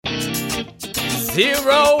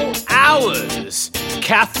0 hours.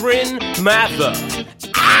 Catherine Mather.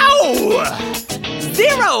 Ow!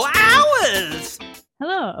 0 hours!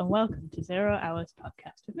 Hello and welcome to 0 Hours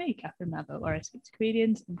Podcast with me, Catherine Mather, where I speak to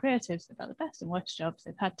comedians and creatives about the best and worst jobs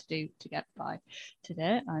they've had to do to get by.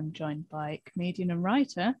 Today, I'm joined by comedian and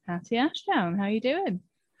writer Hattie Ashdown. How are you doing?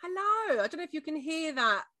 Hello. I don't know if you can hear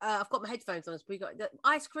that. I've got my headphones on. So we got the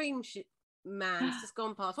ice cream man's just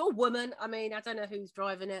gone past. Or woman. I mean, I don't know who's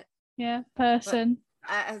driving it. Yeah, person.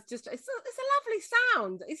 But, it's a lovely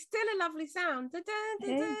sound. It's still a lovely sound.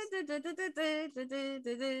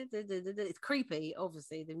 It's creepy.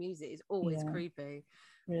 Obviously, the music is always creepy.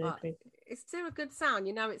 Really creepy. It's still a good sound.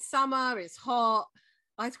 You know, it's summer. It's hot.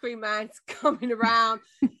 Ice cream man's coming around.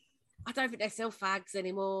 I don't think they sell fags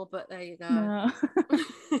anymore, but there you go. No.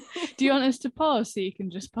 Do you want us to pause so you can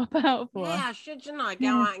just pop out for us? Yeah, shouldn't I go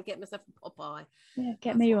out and get myself a Popeye? Yeah,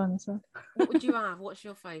 get me one as well. What would you have? What's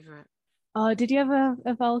your favourite? Oh, did you have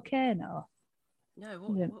a volcano? No,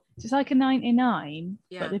 what? It's like a 99,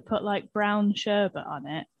 Yeah. but they put like brown sherbet on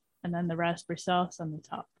it and then the raspberry sauce on the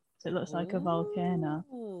top. So it looks like a volcano.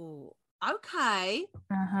 Ooh, okay.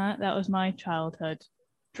 That was my childhood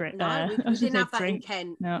drink. No, we didn't have that in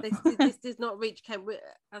Kent. No. This does not reach Kent. What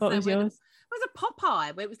was yours? It was a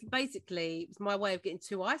Popeye, where it was my way of getting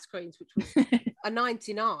two ice creams, which was a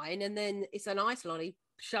 99, and then it's an ice lolly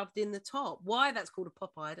shoved in the top. Why that's called a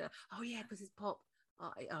Popeye? Oh yeah, because it's pop.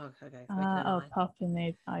 Oh, okay. Pop in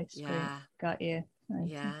the ice cream. Yeah. Got you.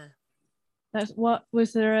 Okay. Yeah. That's what.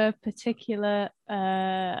 Was there a particular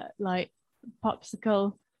like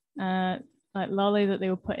popsicle like lolly that they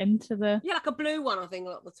would put into the? Yeah, like a blue one, I think, a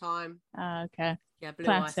lot of the time. Okay. Yeah, blue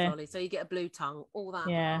Classy. ice lolly. So you get a blue tongue. All that.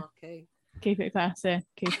 Yeah. Malarkey. Keep it classy.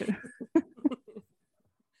 Keep it.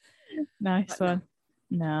 Nice one.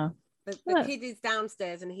 No. The kid is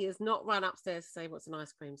downstairs and he has not run upstairs to say what's an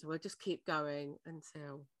ice cream. So we'll just keep going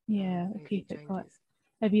until. Yeah, we'll keep it quiet.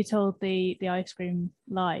 Have you told the ice cream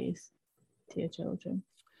lies to your children?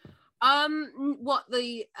 What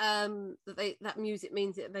that music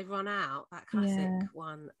means that they've run out, that classic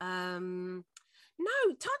one.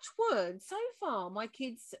 No, touch wood. So far, my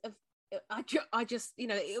kids have. I just, you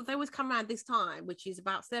know, they always come around this time, which is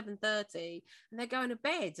about 7:30, and they're going to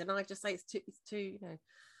bed, and I just say it's too, you know.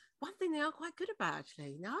 One thing they are quite good about,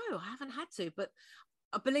 actually. No, I haven't had to, but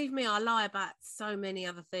believe me, I lie about so many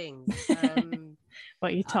other things.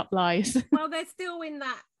 What your top lies? Well, they're still in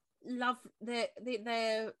that love.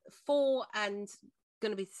 They're 4 and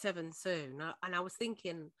going to be 7 soon, and I was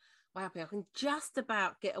thinking, wow, I can just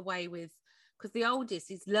about get away with, because the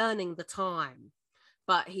oldest is learning the time.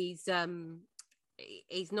 But he's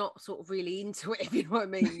not sort of really into it, if you know what I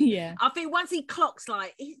mean. Yeah. I think once he clocks,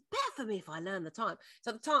 like, it's better for me if I learn the time.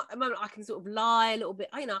 So at the moment, I can sort of lie a little bit.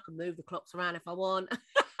 You know, I can move the clocks around if I want.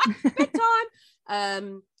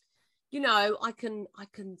 Bedtime. You know, I can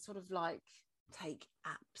sort of like take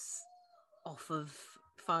apps off of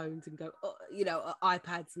phones and go, you know,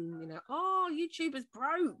 iPads and, you know, YouTube is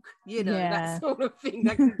broke. You know, that sort of thing.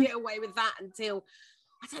 I can get away with that until.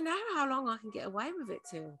 I don't know how long I can get away with it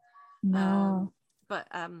till. No. But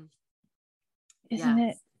isn't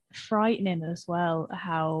it frightening as well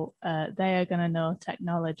how they are going to know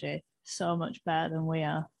technology so much better than we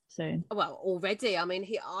are soon? Well, already. I mean,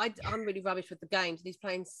 I'm really rubbish with the games, and he's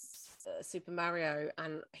playing Super Mario,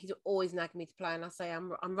 and he's always nagging me to play, and I say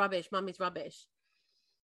I'm rubbish. Mummy's rubbish.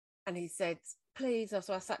 And he said, please.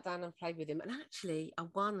 So I sat down and played with him, and actually I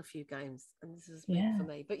won a few games, and this is big for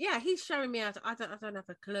me. But yeah, he's showing me how to, I don't have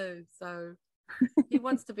a clue. So he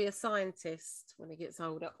wants to be a scientist when he gets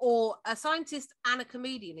older, or a scientist and a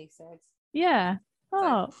comedian, he said. Yeah.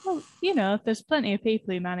 Well, you know, there's plenty of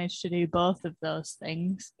people who manage to do both of those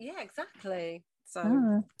things. Yeah, exactly.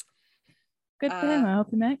 So good for him. I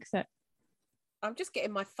hope he makes it. I'm just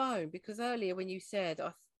getting my phone, because earlier when you said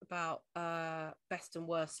about best and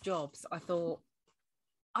worst jobs, I thought,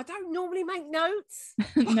 I don't normally make notes.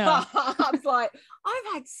 No. I was like,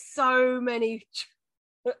 I've had so many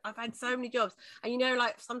jobs, and you know,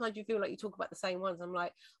 like sometimes you feel like you talk about the same ones. I'm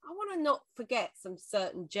like, I want to not forget some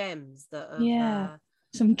certain gems that are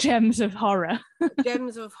some gems of horror.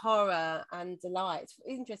 Gems of horror and delight. It's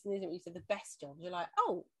interesting, isn't it? You said the best jobs. You're like,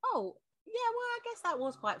 oh yeah, well, I guess that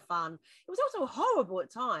was quite fun. It was also horrible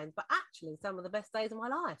at times, but actually some of the best days of my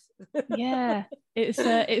life. Yeah,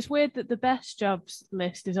 it's weird that the best jobs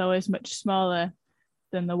list is always much smaller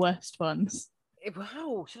than the worst ones.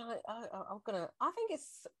 Wow, should I think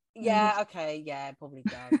it's okay, probably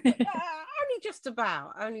go. Only just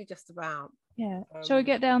about. Yeah. Shall we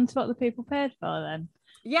get down to what the people paid for then?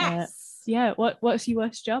 Yes. What's your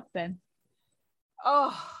worst job then?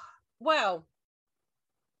 Oh, well,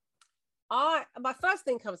 my first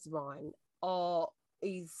thing comes to mind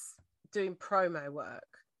is doing promo work.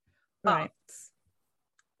 Right.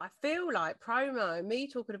 But I feel like me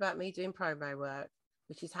talking about me doing promo work,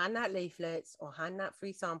 which is hand out leaflets or hand out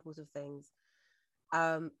free samples of things,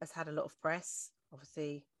 has had a lot of press.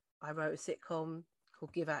 Obviously, I wrote a sitcom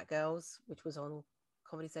called Give Out Girls, which was on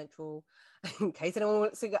Comedy Central, in case anyone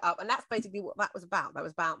wants to get up. And that's basically what that was about. That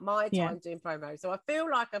was about my time doing promo. So I feel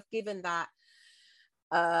like I've given that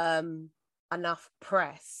enough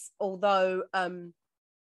press. Although,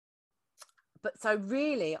 but so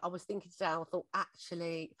really, I was thinking today, I thought,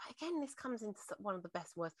 actually, again, this comes into one of the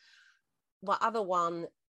best words. My other one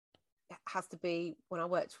has to be when I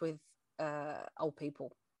worked with old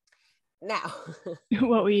people. Now,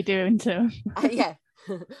 what were you doing to? Yeah,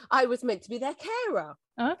 I was meant to be their carer.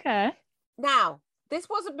 Okay. Now, this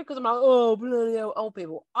wasn't because I'm like, oh, bloody old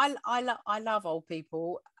people. I love old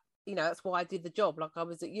people. You know, that's why I did the job. Like, I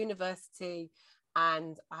was at university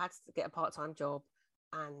and I had to get a part-time job,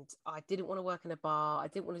 and I didn't want to work in a bar. I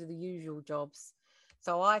didn't want to do the usual jobs.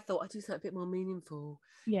 So I thought I'd do something a bit more meaningful.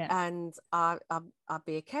 Yeah. And I'd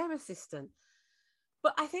be a care assistant.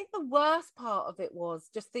 But I think the worst part of it was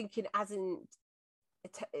just thinking, as in,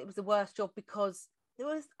 it was the worst job because there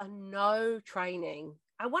was no training.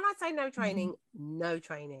 And when I say no training, no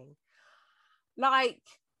training. Like,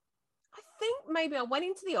 I think maybe I went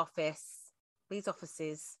into these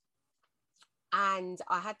offices, and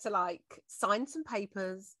I had to like sign some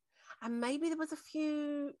papers, and maybe there was a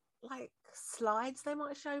few like slides they might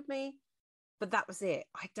have showed me, but that was it.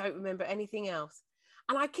 I don't remember anything else.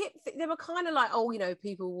 And I they were kind of like, oh, you know,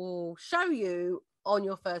 people will show you on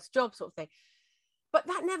your first job sort of thing. But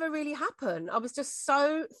that never really happened. I was just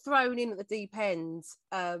so thrown in at the deep end.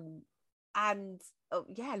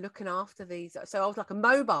 Looking after these. So I was like a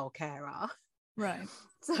mobile carer. Right.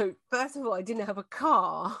 So first of all, I didn't have a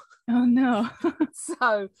car. Oh, no.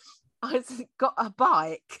 So I got a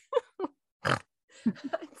bike.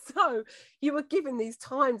 So you were given these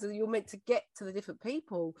times that you're meant to get to the different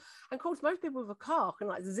people. And of course, most people with a car can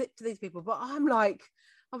like zip to these people. But I'm like,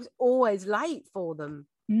 I was always late for them.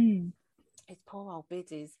 It's poor old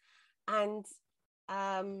biddies. And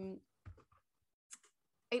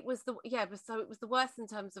it was the worst in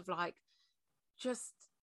terms of like just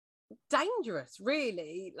dangerous,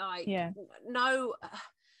 really. Like, no,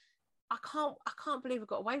 I can't believe I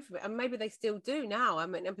got away from it. And maybe they still do now. I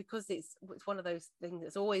mean, and because it's one of those things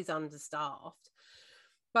that's always understaffed.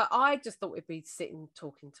 But I just thought we'd be sitting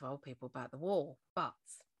talking to old people about the war. But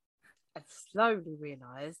I slowly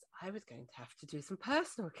realised I was going to have to do some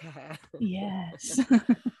personal care. Yes. And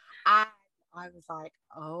I was like,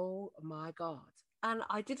 oh my God. And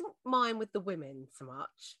I didn't mind with the women so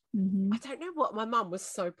much. I don't know what, my mum was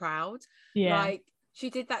so proud. Yeah. Like, she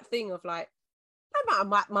did that thing of like, no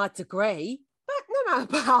matter my degree, but no matter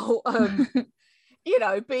about, you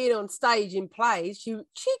know, being on stage in plays, she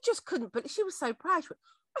just couldn't, but she was so proud. She went,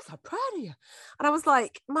 I'm so proud of you. And I was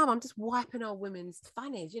like, Mum, I'm just wiping old women's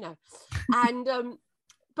fannies, you know. And,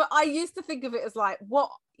 but I used to think of it as like,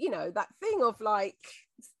 what, you know, that thing of like,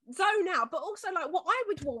 zone out, but also like what I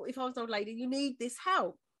would want if I was an old lady, you need this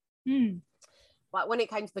help. Like when it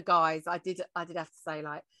came to the guys, I did have to say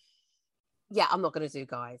like, yeah, I'm not going to do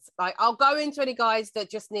guys. Like, I'll go into any guys that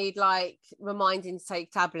just need like reminding to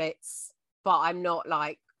take tablets, but I'm not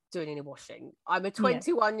like doing any washing. I'm a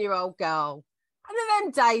 21-year-old girl. And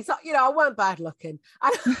in them days, you know, I weren't bad looking.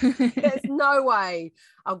 And there's no way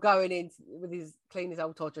I'm going in with his clean his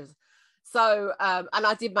old todgers. So, and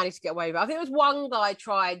I did manage to get away with it. I think there was one guy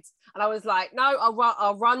tried, and I was like, no,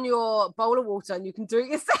 I'll run your bowl of water and you can do it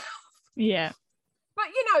yourself. Yeah. But,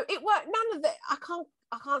 you know, it worked. None of the,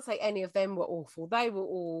 I can't say any of them were awful. They were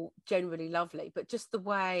all generally lovely, but just the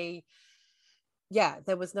way,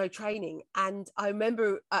 there was no training. And I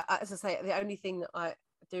remember, as I say, the only thing that I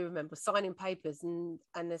do remember signing papers and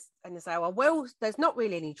they say, well, there's not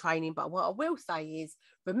really any training, but what I will say is,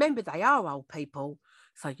 remember, they are old people.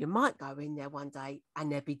 So you might go in there one day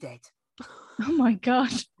and they'll be dead. Oh my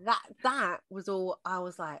God. That was all. I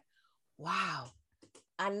was like, wow.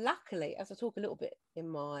 And luckily, as I talk a little bit in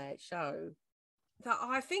my show, that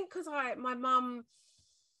I think because my mum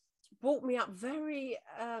brought me up very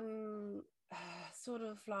sort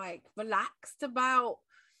of like relaxed about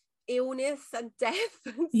illness and death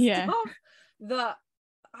and stuff, that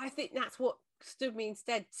I think that's what stood me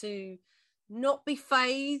instead, to not be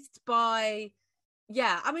fazed by,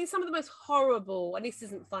 I mean, some of the most horrible, and this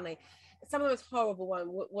isn't funny, some of the most horrible one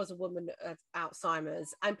was a woman of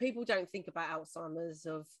Alzheimer's, and people don't think about Alzheimer's,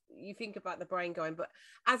 you think about the brain going, but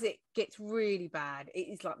as it gets really bad, it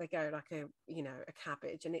is like they go like a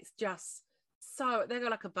cabbage, and it's just so they go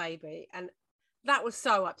like a baby, and that was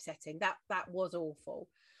so upsetting. That was awful.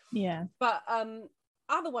 Yeah. But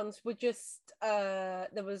other ones were just there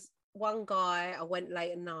was one guy, I went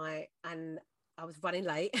late at night and I was running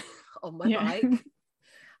late on my bike,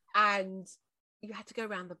 and you had to go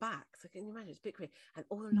around the back. So can you imagine? It's a bit creepy, and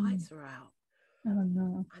all the lights were out. Oh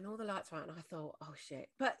no. And all the lights were out, and I thought, oh shit.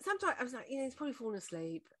 But sometimes I was like, he's probably fallen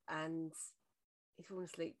asleep, and he's fallen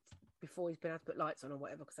asleep before he's been able to put lights on or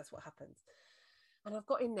whatever, because that's what happens. And I've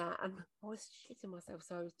got in there and I was shitting myself.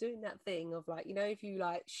 So I was doing that thing of like, if you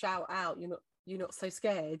like shout out, you're not so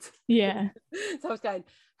scared. Yeah. So I was going,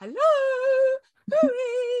 hello,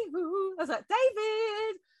 I was like,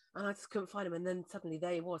 David, and I just couldn't find him. And then suddenly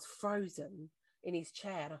there he was, frozen in his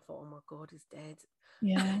chair, and I thought, oh my god, he's dead.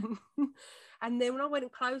 Yeah. And then when I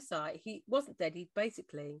went closer, he wasn't dead. He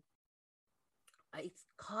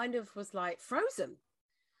kind of was like frozen.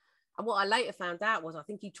 And what I later found out was, I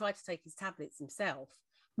think he tried to take his tablets himself,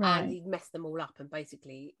 and he'd messed them all up, and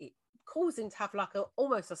basically it caused him to have like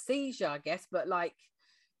almost a seizure, I guess, but like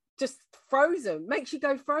just frozen, makes you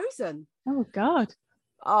go frozen. Oh god.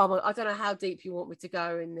 Oh, I don't know how deep you want me to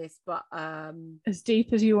go in this, but as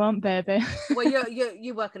deep as you want, baby. Well,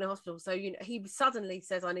 you work in a hospital, so he suddenly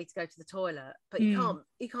says, I need to go to the toilet, but he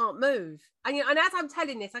can't move. And and as I'm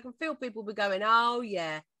telling this, I can feel people be going, oh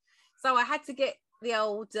yeah. So I had to get the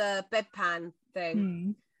old bedpan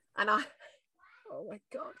thing, and oh my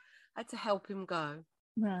god, I had to help him go.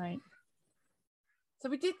 Right. So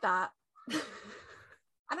we did that. And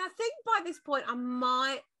I think by this point I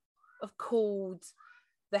might have called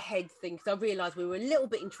the head thing, because I realised we were a little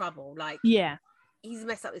bit in trouble. Like, yeah, he's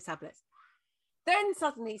messed up his tablets. Then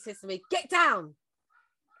suddenly he says to me, get down.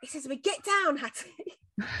 He says to me, get down, Hattie.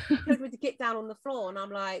 He told me to get down on the floor, and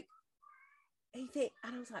I'm like, and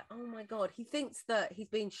I was like, oh my god, he thinks that he's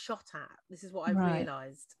being shot at. This is what I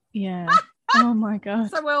realised. Yeah. Oh my god.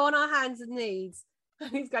 So we're on our hands and knees,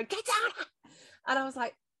 and he's going, get down. And I was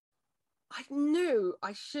like, I knew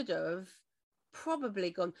I should have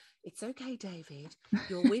probably gone, it's okay, David,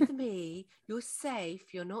 you're with me, you're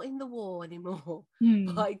safe, you're not in the war anymore.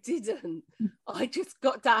 But I didn't. I just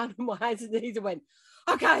got down on my hands and knees and went,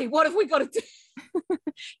 okay, what have we got to do?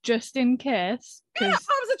 Just in case. Yeah, I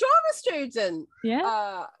was a drama student.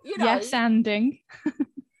 Yeah. Yes, anding.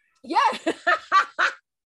 Yeah.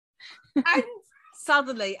 And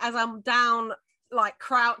suddenly, as I'm down, like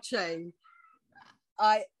crouching,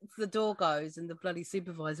 the door goes and the bloody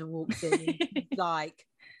supervisor walks in, like,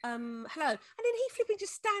 hello. And then he flipping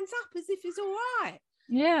just stands up as if he's all right.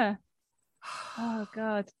 Yeah. Oh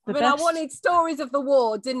god. I wanted stories of the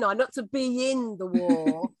war, didn't I? Not to be in the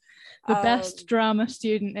war. The best drama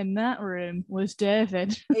student in that room was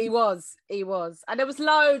David. He was. And there was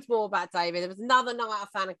loads more about David. There was another night I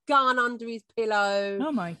found a gun under his pillow.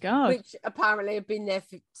 Oh my god. Which apparently had been there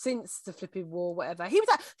since the flipping war, whatever. This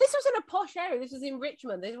was in a posh area. This was in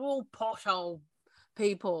Richmond. These were all posh old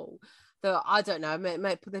people that, I don't know,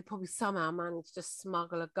 they probably somehow managed to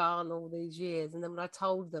smuggle a gun all these years. And then when I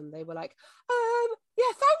told them, they were like, yeah,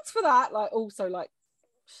 thanks for that. Like, also like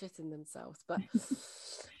shitting themselves. But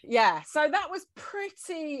yeah, so that was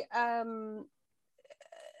pretty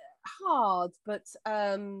hard, but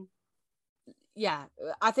yeah,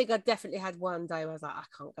 I think I definitely had one day where I was like, I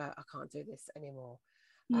can't do this anymore.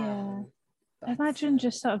 Yeah. Imagine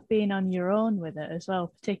just sort of being on your own with it as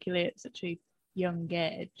well, particularly at such a young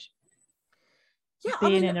age. Yeah,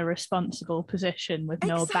 being in a responsible position with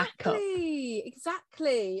no backup.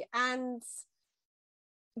 Exactly. And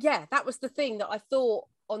yeah, that was the thing that I thought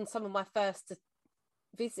on some of my first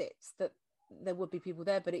visits, that there would be people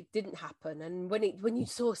there, but it didn't happen. And when you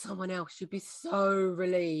saw someone else, you'd be so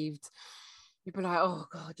relieved. You'd be like, oh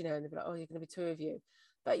god, and they'd be like, oh, you're going to be two of you.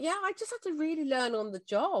 But yeah, I just had to really learn on the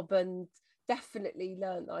job, and definitely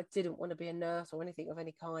learn that I didn't want to be a nurse or anything of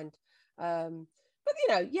any kind. But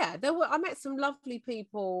yeah, I met some lovely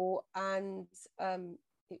people, and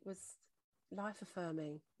it was life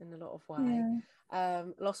affirming in a lot of ways. Yeah.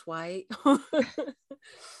 Lost weight.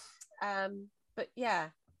 But yeah.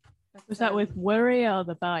 Was that with worry or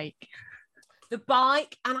the bike? The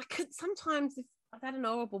bike, and I could sometimes, if I've had an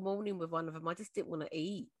horrible morning with one of them, I just didn't want to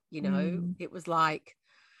eat. It was like,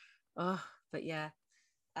 oh, but yeah.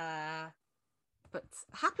 But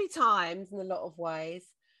happy times in a lot of ways.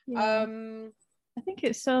 Yeah. I think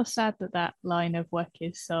it's so sad that line of work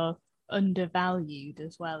is so undervalued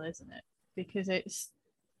as well, isn't it? Because it's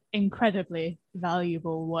incredibly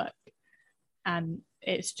valuable work, and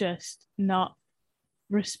it's just not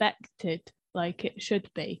respected like it should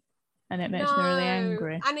be, and it makes me really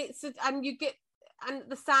angry. And you get, and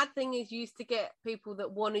the sad thing is, you used to get people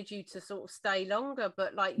that wanted you to sort of stay longer,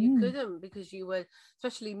 but like you couldn't, because you were,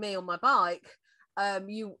 especially me on my bike,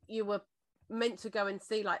 you were meant to go and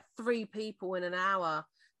see like 3 people in an hour,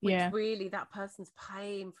 which really that person's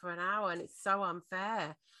paying for an hour, and it's so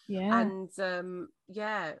unfair. And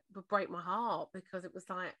would break my heart, because it was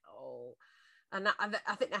like, oh, and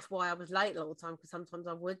I think that's why I was late a lot of the time, because sometimes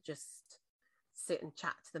I would just sit and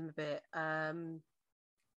chat to them a bit. I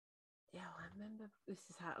remember, this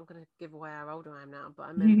is how I'm going to give away how old I am now, but I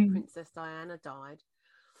remember Princess Diana died,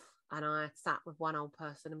 and I sat with one old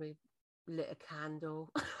person and we lit a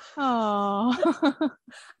candle. Oh. And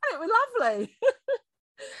it was lovely.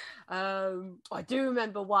 I do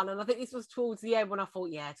remember one, and I think this was towards the end, when I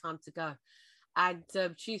thought, yeah, time to go. And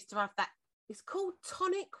she used to have that, it's called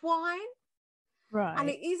tonic wine, right? And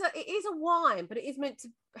it is a wine, but it is meant to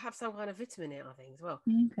have some kind of vitamin in it, I think, as well.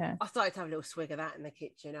 Okay. I started to have a little swig of that in the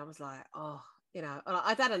kitchen. I was like, oh,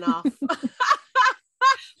 I'd had enough.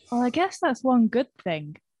 Well, I guess that's one good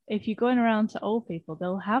thing. If you're going around to old people,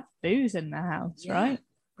 they'll have booze in their house, right?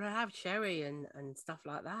 They'll have sherry and stuff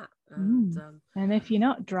like that. And if you're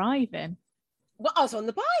not driving, well, I was on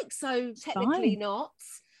the bike, so technically not.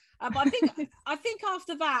 But I think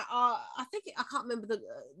after that, I can't remember the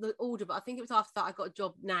order, but I think it was after that I got a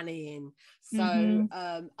job nannying. So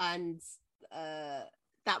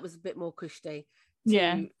that was a bit more cushy.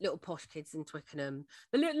 Little posh kids in Twickenham.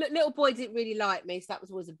 The little boy didn't really like me, so that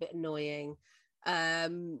was always a bit annoying.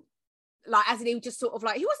 Like, as in, he would just sort of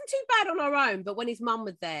like, he wasn't too bad on our own, but when his mum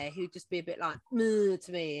was there, he would just be a bit like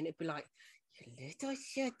to me, and it'd be like, you little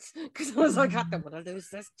shit, because I was like, I don't want to lose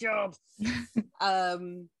this job.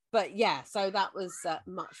 But yeah, so that was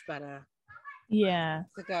much better to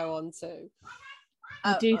go on to.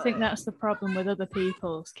 Do you think that's the problem with other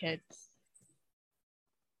people's kids?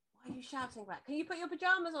 Why are you shouting back? Can you put your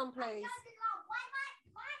pajamas on, please?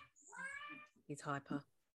 He's hyper.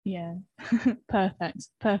 Yeah.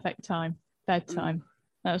 Perfect time. Bedtime.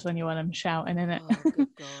 That was when you want them shouting, innit? Oh,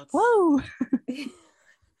 good God. Whoa.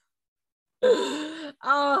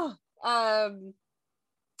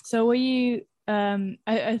 So were you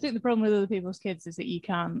I think the problem with other people's kids is that you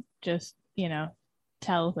can't just,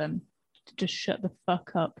 tell them to just shut the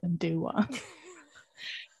fuck up and do what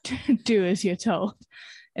do as you're told,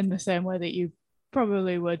 in the same way that you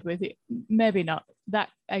probably would with it. Maybe not that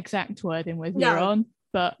exact wording with your own,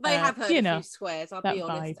 but they have heard a few swears, I'll be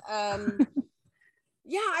honest.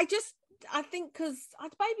 I think because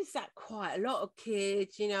I'd babysat quite a lot of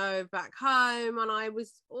kids, back home, and I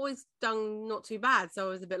was always done not too bad, so I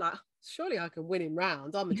was a bit like, surely I can win him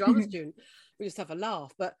round. I'm a drama student. We just have a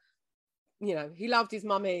laugh. But he loved his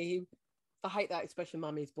mummy. I hate that expression,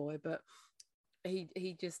 mummy's boy, but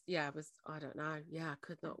he just was, I don't know, I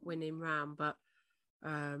could not win him round, but it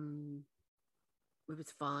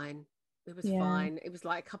was fine. Fine. It was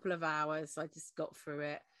like a couple of hours. I just got through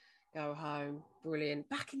it, go home. Brilliant.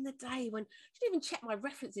 Back in the day when I didn't even check my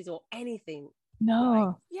references or anything.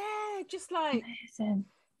 No. Just like amazing.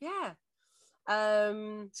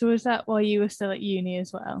 So was that while you were still at uni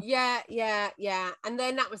as well? Yeah. And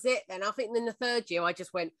then that was it. Then I think in the 3rd year I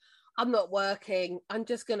just went, I'm not working. I'm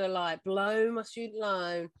just gonna like blow my student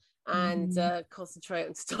loan and concentrate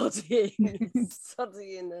on studying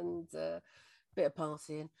and a bit of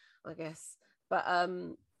partying, I guess. But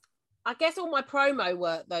I guess all my promo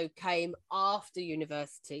work though came after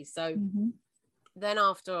university. So then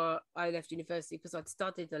after I left university, because I'd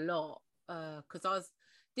studied a lot, because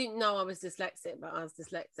didn't know I was dyslexic, but I was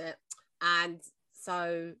dyslexic, and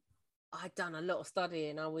so I'd done a lot of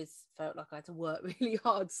studying. I always felt like I had to work really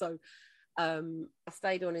hard, so I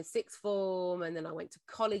stayed on in 6th form, and then I went to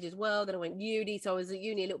college as well. Then I went uni, so I was at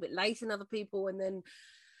uni a little bit later than other people. And then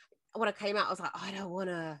when I came out, I was like, I don't want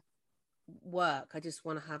to work. I just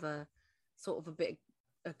want to have a sort of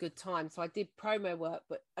a good time. So I did promo work,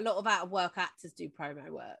 but a lot of out of work actors do promo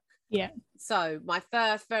work. Yeah. So my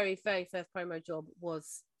very first promo job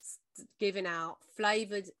was giving out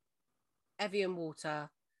flavoured Evian water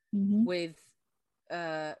with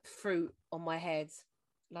fruit on my head,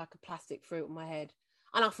 like a plastic fruit on my head.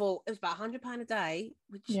 And I thought it was about £100 a day,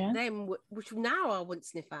 which now I wouldn't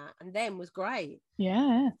sniff at, and then was great.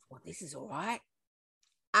 Yeah. Well, this is all right.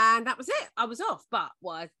 And that was it. I was off. But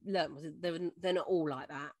what I learned was they're not all like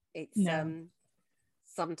that. It's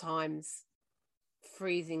sometimes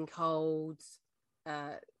freezing cold,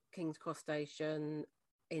 King's Cross Station,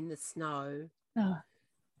 in the snow,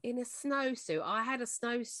 in a snowsuit. I had a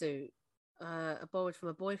snowsuit I borrowed from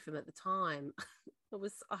a boyfriend at the time.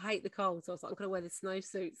 I hate the cold, so I was like, I'm gonna wear this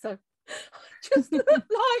snowsuit. So I just looked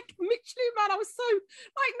like Michelin Man. I was so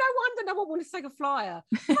like, no wonder no one wanted to take a flyer.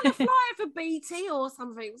 Like a flyer for BT or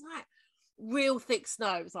something. It was like real thick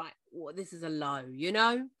snow. It was like, what? This is a low, you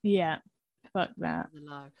know? Yeah, fuck that. A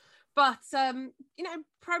low. But you know,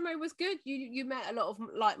 promo was good. You met a lot of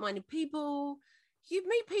like-minded people. You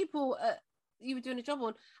meet people you were doing a job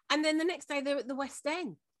on, and then the next day they were at the West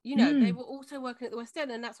End. You know, they were also working at the West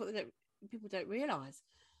End, and that's what people don't realise.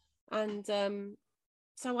 And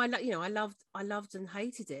so I loved and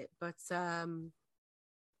hated it, but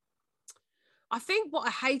I think what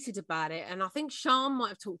I hated about it, and I think Sean might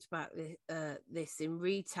have talked about this in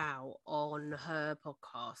retail on her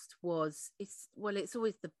podcast, was it's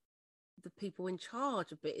always the people in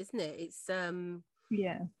charge of it, isn't it? It's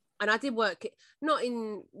yeah. And I did work I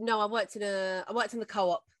worked in the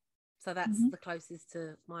co-op, so that's the closest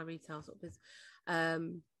to my retail sort of business.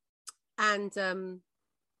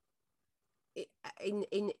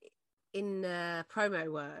 In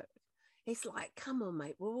promo work, it's like, come on,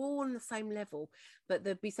 mate, we're all on the same level, but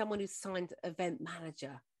there'd be someone who's signed event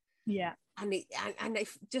manager, and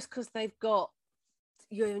if just because they've got,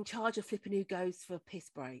 you're in charge of flipping who goes for a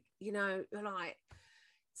piss break, you know, like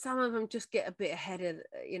some of them just get a bit ahead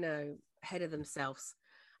of themselves.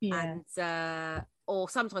 And or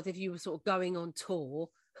sometimes if you were sort of going on tour,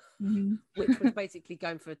 which was basically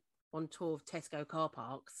going on tour of Tesco car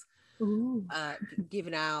parks,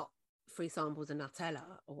 giving out free samples of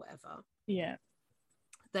Nutella or whatever,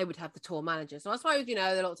 they would have the tour manager. So I suppose, you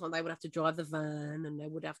know, a lot of time they would have to drive the van, and they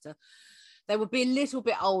would be a little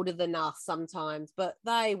bit older than us sometimes, but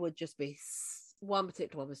they would just be, one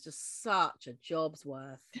particular one was just such a job's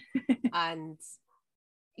worth. And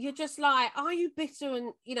you're just like, are you bitter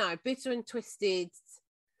and twisted,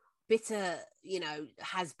 bitter, you know,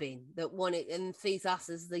 has been that want it and sees us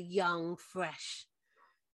as the young, fresh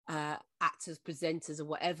actors, presenters, or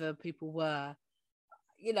whatever people were.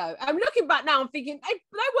 You know, I'm looking back now, I'm thinking they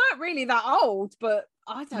weren't really that old, but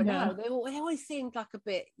I don't know. They always seemed like a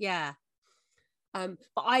bit, but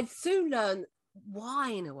I'd soon learned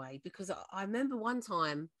why, in a way, because I remember one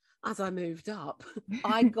time as I moved up,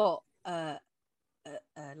 I got like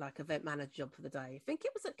event manager job for the day. I think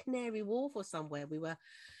it was at Canary Wharf or somewhere. We were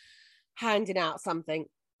handing out something,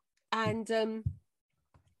 and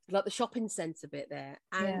like the shopping centre bit there,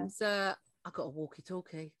 and I got a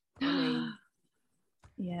walkie-talkie. I mean,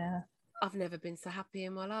 I've never been so happy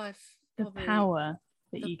in my life. The power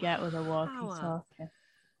that you get with a walkie-talkie.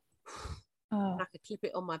 I could clip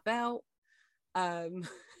it on my belt. But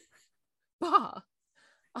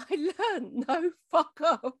I learned no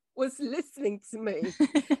fucker was listening to me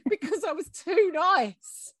because I was too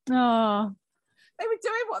nice. Oh, they were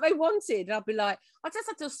doing what they wanted. I'd be like, I just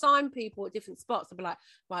had to assign people at different spots. I'd be like,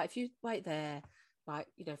 right, if you wait there, like,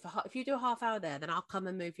 you know, if you do a half hour there, then I'll come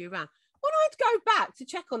and move you around. When I'd go back to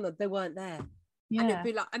check on them, they weren't there. And it'd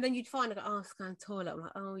be like, and then you'd find, oh, I was going to the toilet. I'm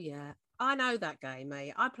like, oh yeah, I know that game,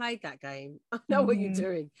 mate. I played that game. I know what you're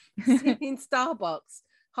doing. Sitting in Starbucks,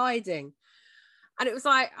 hiding. And it was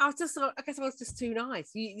like, I guess I was just too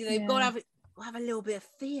nice. You've got to have a little bit of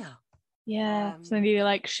fear. Yeah. So then you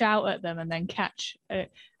like shout at them and then catch a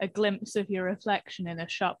glimpse of your reflection in a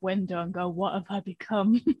shop window and go, what have I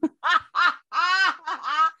become?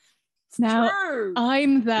 Now true.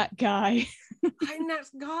 I'm that guy. I'm that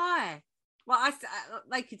guy. Well,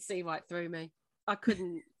 they could see right through me. I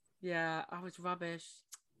couldn't. Yeah, I was rubbish.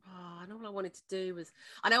 Oh, and all I wanted to do was,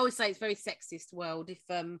 and I always say it's very sexist world. If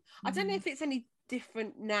I don't know if it's any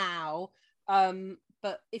different now,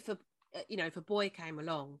 but if a boy came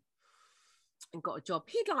along and got a job,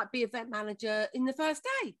 he'd like be event manager in the first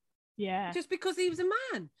day. Yeah, just because he was a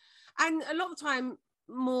man. And a lot of the time,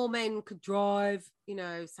 more men could drive. You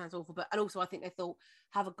know, sounds awful, but and also I think they thought,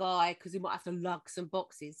 have a guy because he might have to lug some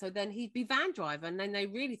boxes, so then he'd be van driver, and then they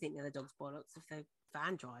really think they're the dog's bollocks if they're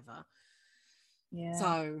van driver. Yeah.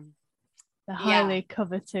 So the highly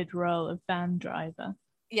coveted role of van driver.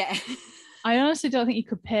 Yeah. I honestly don't think you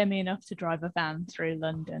could pay me enough to drive a van through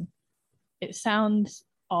London. It sounds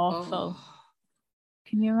awful. Oh.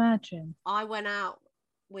 Can you imagine? I went out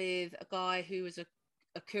with a guy who was a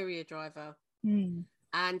courier driver,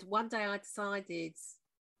 and one day I decided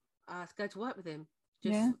to go to work with him.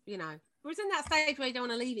 Just you know, we're in that stage where you don't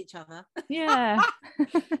want to leave each other. Yeah.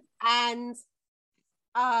 And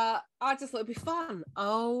I just thought it'd be fun.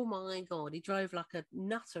 Oh my god, he drove like a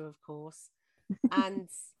nutter, of course, and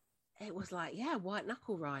it was like, white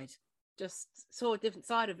knuckle ride. Just saw a different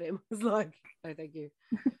side of him. I was like, oh, thank you.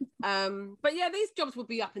 But yeah, these jobs would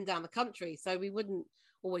be up and down the country, so we wouldn't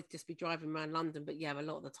always just be driving around London. But yeah, a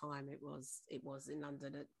lot of the time it was in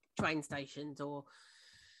London at train stations or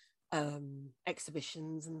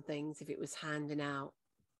exhibitions and things if it was handing out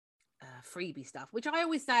freebie stuff, which I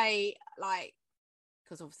always say, like,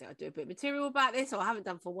 because obviously I do a bit of material about this, or I haven't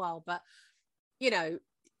done for a while, but you know,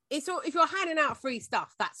 it's all, if you're handing out free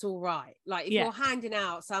stuff, that's all right. Like if you're handing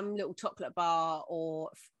out some little chocolate bar or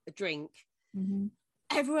a drink,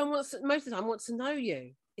 everyone most of the time wants to know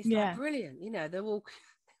you. It's like brilliant, you know, they'll all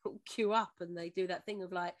queue up and they do that thing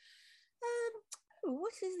of like,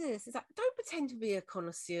 what is this? It's like, don't pretend to be a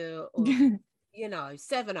connoisseur or you know,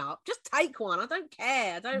 7-Up. Just take one. I don't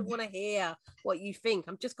care. I don't want to hear what you think.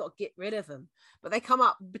 I've just got to get rid of them. But they come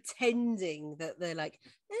up pretending that they're like,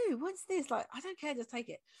 oh, what's this? Like, I don't care. Just take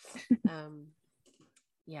it.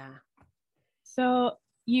 Yeah. So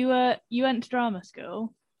you went to drama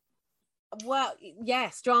school? Well,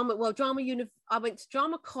 yes, drama. Well, I went to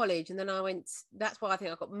drama college, and then that's why I think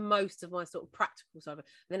I got most of my sort of practical side. And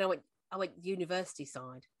then I went university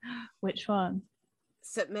side. Which one?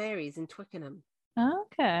 St Mary's in Twickenham. Oh,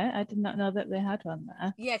 okay, I did not know that they had one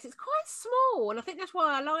there. Yes, it's quite small, and I think that's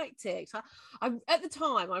why I liked it. So I at the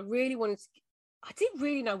time, I didn't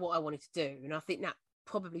really know what I wanted to do, and I think that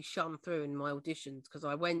probably shone through in my auditions, because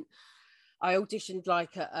I auditioned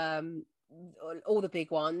like at all the big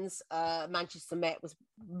ones. Manchester Met was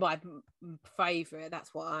my favourite.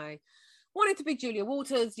 That's what I wanted to be. Julia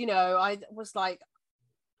Walters, you know, I was like,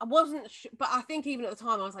 I wasn't sure, but I think even at the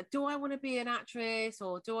time I was like, do I want to be an actress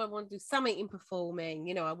or do I want to do something in performing?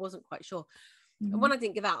 You know, I wasn't quite sure. And when I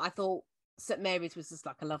didn't get that, I thought St Mary's was just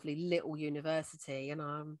like a lovely little university,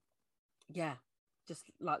 and yeah, just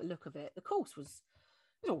like the look of it. The course was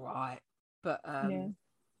all right, but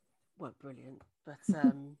weren't brilliant. But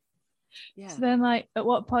yeah. So then, like, at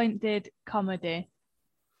what point did comedy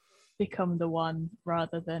become the one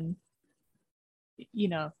rather than, you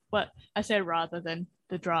know, what I say rather than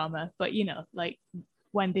the drama, but you know, like,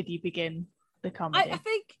 when did you begin the comedy? I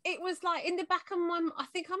think it was like in the back of my, I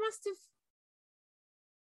think I must have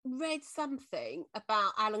read something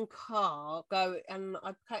about Alan Carr and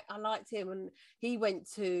I liked him, and he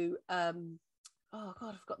went to oh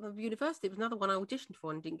god, I've got the university. It was another one I auditioned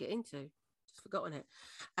for and didn't get into, just forgotten it.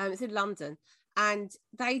 It's in London, and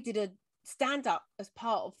they did a stand-up as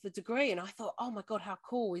part of the degree, and I thought, oh my god, how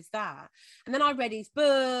cool is that? And then I read his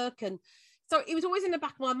book, and so it was always in the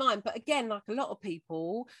back of my mind. But again, like a lot of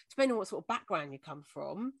people, depending on what sort of background you come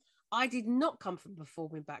from, I did not come from a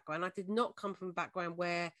performing background. I did not come from a background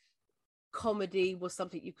where comedy was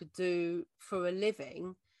something you could do for a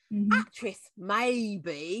living. Actress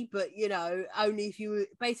maybe, but you know, only if you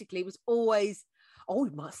basically, it was always, oh, we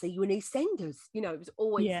might see you in EastEnders. You know, it was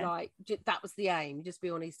always like, that was the aim, just be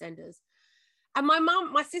on EastEnders. And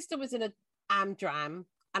my sister was in a Amdram,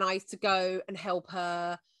 and I used to go and help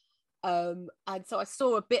her. And so I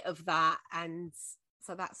saw a bit of that, and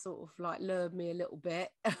so that sort of like lured me a little bit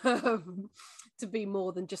to be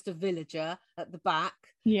more than just a villager at the back.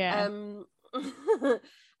 And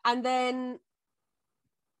then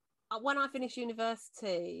when I finished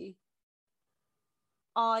university,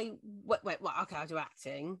 I went, well, okay, I'll do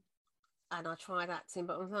acting, and I tried acting,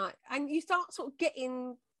 but I was like, and you start sort of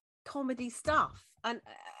getting comedy stuff, and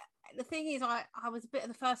the thing is, I was a bit, at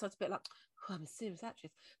the first I was a bit like, oh, I'm a serious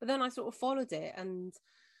actress, but then I sort of followed it, and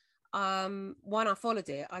when I followed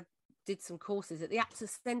it, I did some courses at the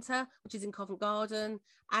Actors Centre, which is in Covent Garden,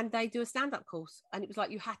 and they do a stand-up course, and it was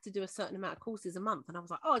like you had to do a certain amount of courses a month, and I was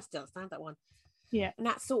like, oh, I'll just do a stand-up one. And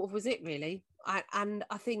that sort of was it, really. And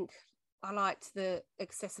I think I liked the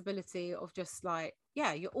accessibility of just like,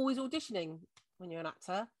 yeah, you're always auditioning when you're an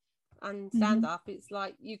actor, and stand-up, it's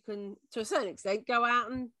like you can, to a certain extent, go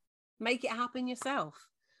out and make it happen yourself.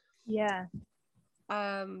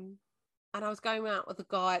 And I was going out with a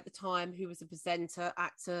guy at the time who was a presenter,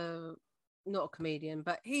 actor, not a comedian,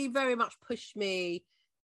 but he very much pushed me,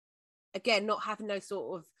 again, not having no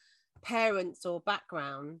sort of parents or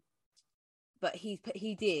background, but he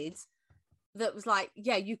did, that was like,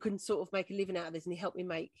 yeah, you can sort of make a living out of this, and he helped me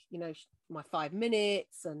make, you know, my 5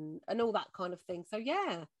 minutes and all that kind of thing. So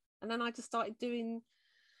yeah, and then I just started doing,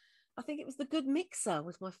 I think it was The Good Mixer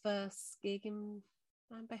was my first gig in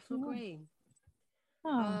Bethnal Green.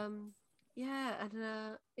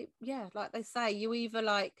 Like they say, you either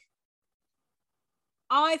like,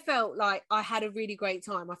 I felt like I had a really great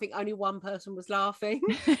time. I think only one person was laughing.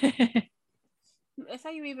 They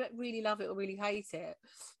say you either really love it or really hate it.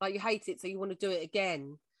 Like you hate it, so you want to do it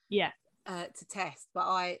again. To test. But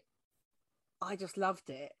I just loved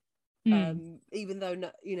it. Even though,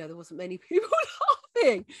 you know, there wasn't many people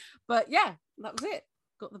laughing. But yeah, that was it.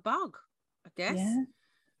 Got the bug, I guess. Yeah.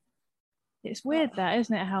 It's weird that,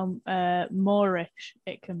 isn't it, how Moorish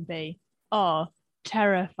it can be, or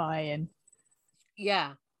terrifying.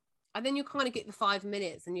 Yeah. And then you kind of get the 5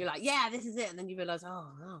 minutes and you're like, yeah, this is it. And then you realise,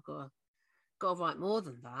 oh God, got to write more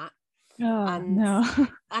than that. No.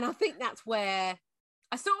 And I think that's where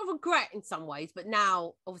I sort of regret in some ways, but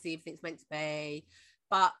now obviously everything's meant to be.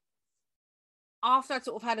 But after I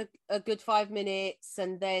sort of had a good 5 minutes,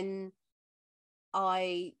 and then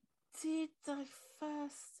I did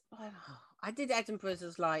I did Edinburgh's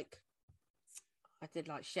as like, I did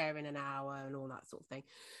like sharing an hour and all that sort of thing.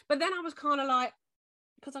 But then I was kind of like,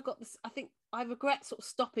 because I got this, I think I regret sort of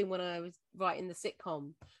stopping when I was writing the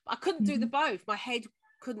sitcom. But I couldn't do the both. My head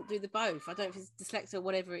couldn't do the both. I don't know if it's dyslexia or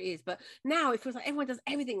whatever it is. But now it feels like everyone does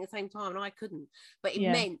everything at the same time and I couldn't. But it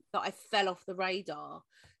meant that I fell off the radar.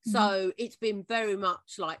 So it's been very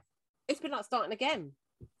much like, it's been like starting again.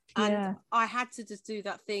 And I had to just do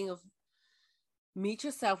that thing of meet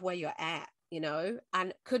yourself where you're at, you know,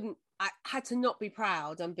 and I had to not be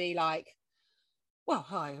proud and be like, well,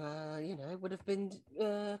 hi, you know, would have been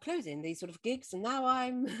closing these sort of gigs, and now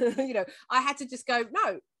I'm, you know, I had to just go,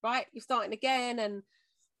 no, right, you're starting again. And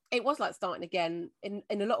it was like starting again in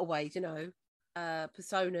a lot of ways, you know,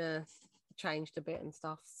 persona changed a bit and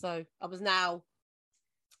stuff. So I was now,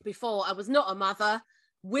 before I was not a mother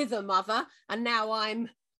with a mother, and now I'm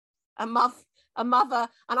a mother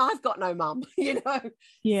and I've got no mum, you know.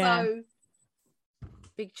 So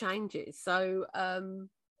big changes. So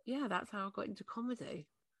that's how I got into comedy.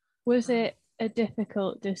 Was it a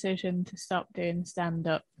difficult decision to stop doing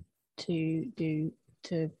stand-up to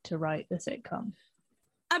write the sitcom?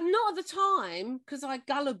 Not at the time, because I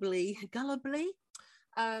gullibly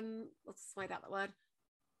let's say that word,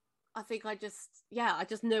 I think I just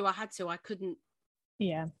knew I had to. I couldn't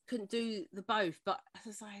do the both. But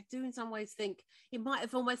as I do in some ways think it might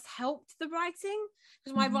have almost helped the writing,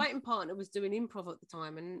 because my writing partner was doing improv at the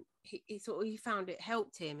time, and he found it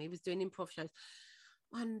helped him. He was doing improv shows,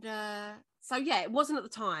 and so it wasn't at the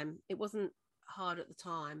time. It wasn't hard at the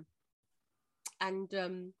time, and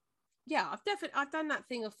I've done that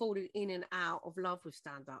thing of falling in and out of love with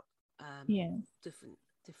stand up. Different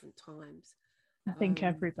times. I think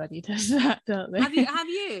everybody does that, don't they? Have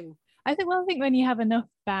you? I think when you have enough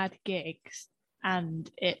bad gigs, and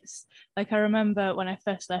it's like, I remember when I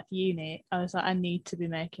first left uni, I was like, I need to be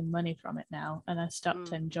making money from it now, and I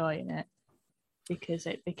stopped enjoying it because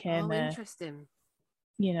it became interesting.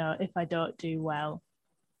 You know, if I don't do well,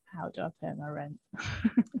 how do I pay my rent?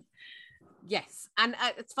 Yes, and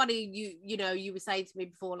it's funny, you were saying to me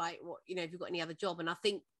before, like, what, you know, have you got any other job? And I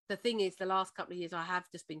think the thing is, the last couple of years I have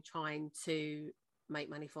just been trying to make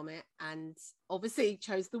money from it, and obviously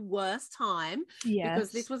chose the worst time,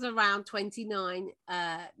 because this was around 19.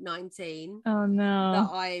 Oh no. That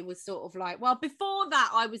I was sort of like, well, before that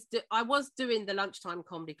I was doing the lunchtime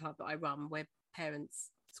comedy club that I run, where parents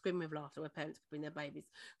scream with laughter, where parents could bring their babies.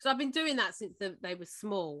 So I've been doing that since they were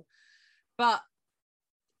small. But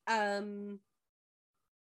I've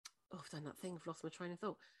done that thing, I've lost my train of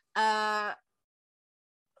thought. What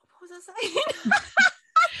was I saying?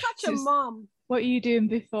 Such a mum. What are you doing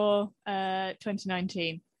before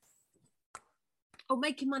 2019? Oh,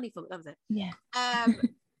 making money from it. That was it. Yeah. I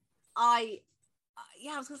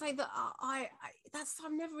was gonna say that I've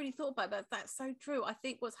never really thought about it, but that's so true. I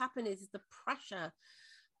think what's happened is the pressure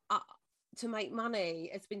to make money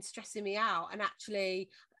has been stressing me out, and actually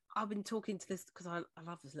I've been talking to this, because I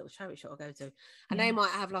love this little charity shop I go to, and they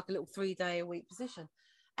might have like a little 3-day-a-week position,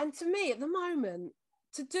 and to me at the moment,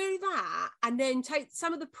 to do that and then take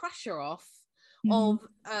some of the pressure off of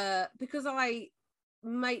because I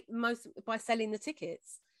make most by selling the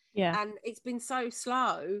tickets, and it's been so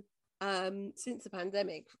slow since the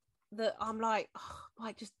pandemic that I'm like,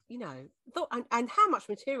 I just, you know, thought, and how much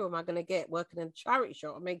material am I going to get working in a charity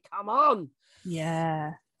shop? I mean, come on.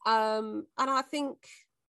 And I think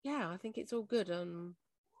it's all good.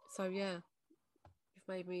 So you've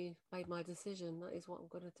made my decision. That is what I'm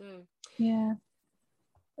going to do. Yeah,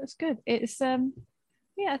 that's good. It's I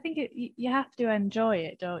think you have to enjoy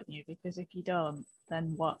it, don't you? Because if you don't,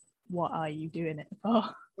 then what are you doing it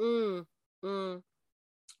for?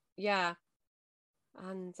 Yeah.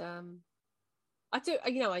 And I do,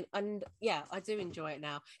 you know, I do enjoy it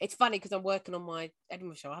now. It's funny because I'm working on my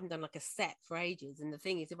Edinburgh show. I haven't done like a set for ages, and the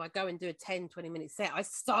thing is, if I go and do a 10-20 minute set, I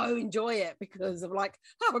so enjoy it, because I'm like,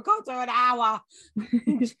 oh, I can't do an hour.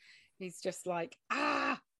 He's just like,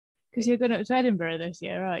 because you're going up to Edinburgh this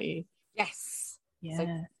year, aren't you? Yes. Yeah. So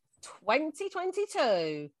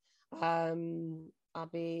 2022, I'll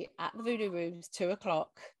be at the Voodoo Rooms 2:00,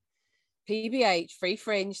 PBH, free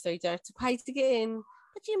fringe, so you don't have to pay to get in,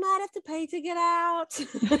 but you might have to pay to get out.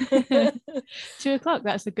 2:00,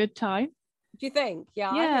 that's a good time. Do you think?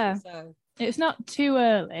 Yeah. Yeah. I think so. It's not too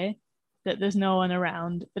early, that there's no one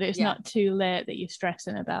around, but it's not too late that you're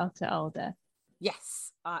stressing about it all day.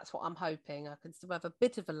 Yes, that's what I'm hoping. I can still have a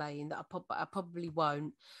bit of a lane that I probably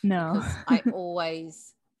won't. No. Because I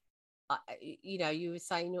always, you know, you were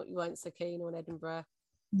saying you weren't so keen on Edinburgh.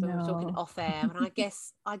 So we were talking off air. And I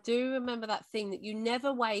guess I do remember that thing that you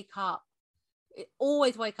never wake up. It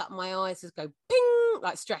always wake up, my eyes just go ping,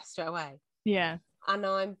 like stress straight away. Yeah. And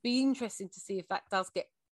I'm be interested to see if that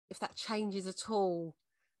if that changes at all.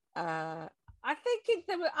 I think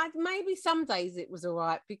maybe some days it was all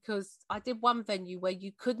right, because I did one venue where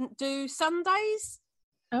you couldn't do Sundays.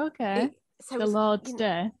 Okay. The Lord's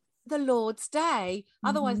Day. The Lord's Day,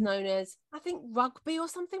 otherwise known as, I think, rugby or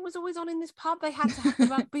something was always on in this pub. They had to have the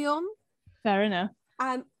rugby on. Fair enough.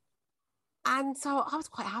 And so I was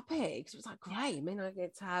quite happy, because it was like, great. I mean, I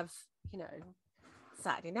get to have, you know,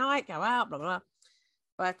 Saturday night, go out, blah, blah, blah.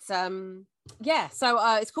 But yeah, so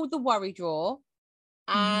it's called the Worry Draw.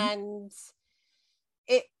 And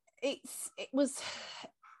it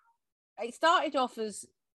started off as,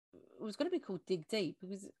 it was going to be called Dig Deep,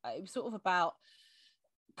 because it was sort of about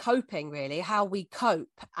coping, really, how we cope,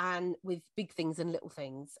 and with big things and little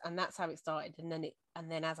things, and that's how it started. And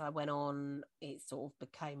then as I went on, it sort of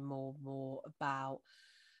became more about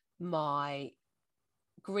my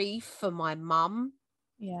grief for my mum,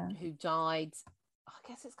 who died. I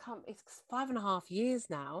guess it's 5.5 years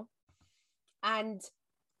now, and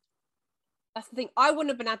that's the thing. I wouldn't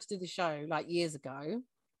have been able to do the show like years ago.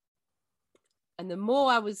 And the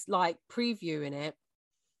more I was like previewing it,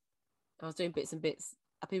 I was doing bits and bits,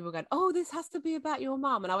 and people were going, "Oh, this has to be about your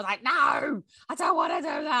mum." And I was like, "No, I don't want to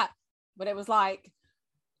do that." But it was like,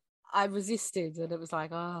 I resisted, and it was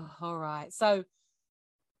like, "Oh, all right." So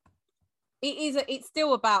it's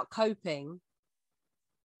still about coping,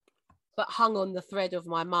 but hung on the thread of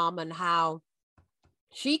my mum and how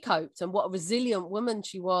she coped, and what a resilient woman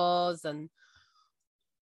she was, and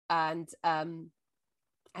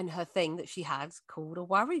her thing that she had called a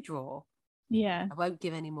worry drawer. Yeah. I won't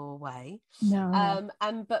give any more away. No.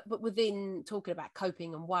 But within talking about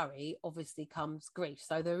coping and worry, obviously comes grief.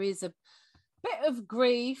 So there is a bit of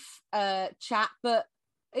grief chat, but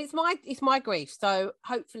it's my grief. So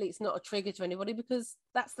hopefully it's not a trigger to anybody, because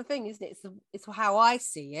that's the thing, isn't it? It's how I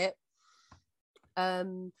see it.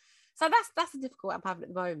 So that's the difficult I'm having at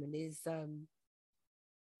the moment. Is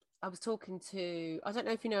I was talking to, I don't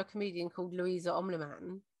know if you know a comedian called Louisa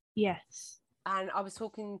Omleman. Yes. And I was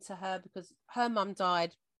talking to her because her mum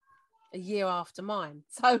died a year after mine.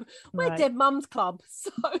 So we're Dead Mums Club.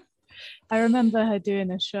 So I remember her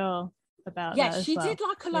doing a show about that. Yeah, she did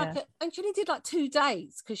and she only did like 2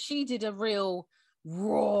 days, because she did a real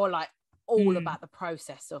raw, like all about the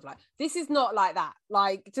process of like, this is not like that.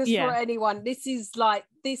 Like, just for anyone, this is,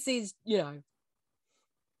 you know,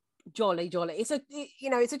 jolly. It's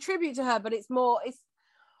a tribute to her, but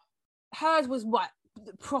hers was what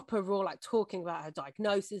proper raw, like talking about her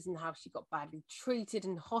diagnosis and how she got badly treated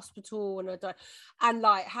in hospital, and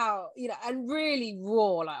like how, you know, and really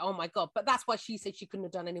raw, like, oh my god. But that's why she said she couldn't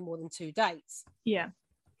have done any more than 2 dates. Yeah.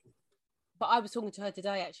 But I was talking to her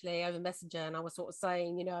today, actually, over Messenger, and I was sort of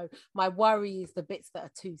saying, you know, my worry is the bits that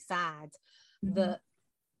are too sad, that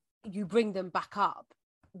you bring them back up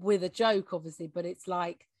with a joke, obviously. But it's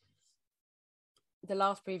like, the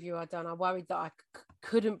last preview I'd done, I worried that I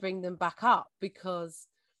couldn't bring them back up, because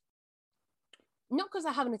not because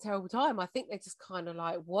they're having a terrible time. I think they just kind of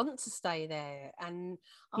like want to stay there. And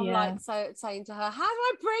I'm like, so saying to her, how do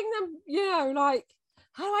I bring them, you know, like,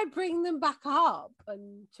 how do I bring them back up?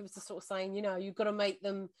 And she was just sort of saying, you know, you've got to make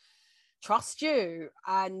them trust you,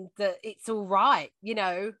 and that it's all right, you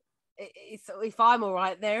know, it's, if I'm all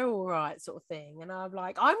right, they're all right, sort of thing. And I'm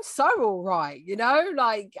like, I'm so all right, you know,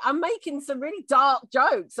 like, I'm making some really dark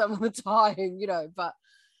jokes some of the time, you know. But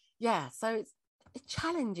yeah, so it's a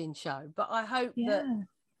challenging show, but I hope that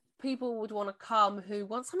people would want to come who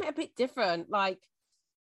want something a bit different. Like,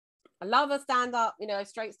 I love a stand-up, you know,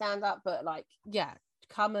 straight stand-up, but like, yeah,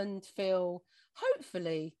 come and feel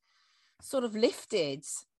hopefully sort of lifted.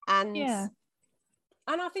 And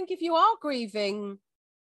I think if you are grieving,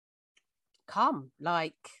 come.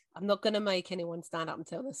 Like, I'm not going to make anyone stand up and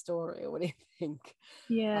tell their story or anything.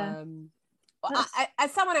 Yeah.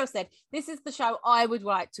 As someone else said, this is the show I would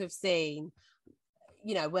like to have seen,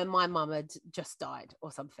 you know, when my mum had just died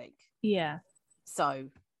or something. Yeah. So,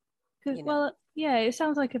 you know. Well, yeah, it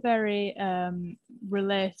sounds like a very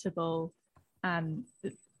relatable and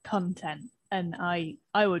content, and I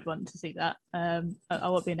would want to see that. I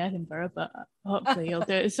won't be in Edinburgh, but hopefully you'll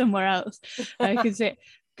do it somewhere else, because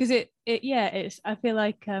it's I feel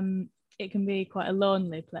like it can be quite a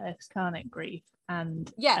lonely place, can't it, grief?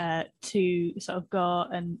 and to sort of go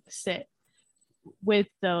and sit with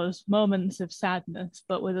those moments of sadness,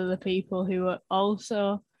 but with other people who are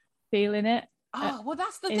also feeling it. Oh, well,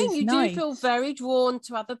 that's the thing. You do feel very drawn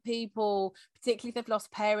to other people, particularly if they've lost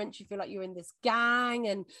parents. You feel like you're in this gang,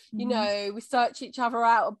 and you know, we search each other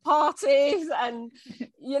out at parties, and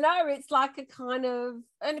you know, it's like a kind of,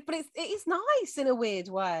 but it is nice in a weird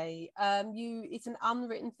way. It's an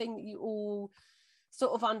unwritten thing that you all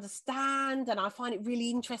sort of understand, and I find it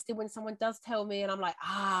really interesting when someone does tell me, and I'm like,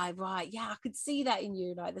 right, yeah, I could see that in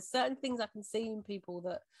you. Like, there's certain things I can see in people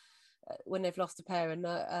that when they've lost a parent,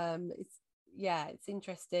 it's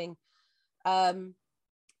interesting.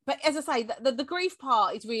 But as I say, the grief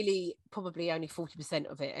part is really probably only 40%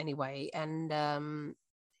 of it anyway, and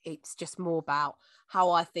it's just more about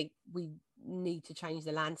how I think we need to change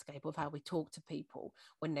the landscape of how we talk to people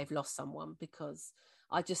when they've lost someone, because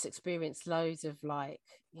I just experienced loads of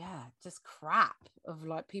just crap of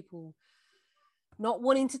like people not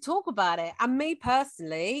wanting to talk about it. And me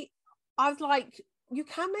personally, I was like, you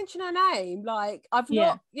can mention her name. Like, I've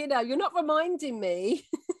not, you're not reminding me.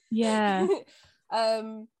 Yeah.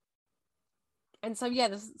 And so,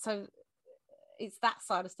 so it's that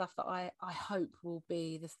side of stuff that I hope will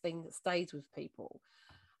be this thing that stays with people.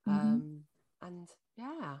 And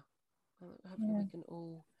hopefully we can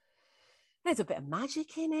all, there's a bit of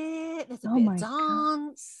magic in it. There's a bit of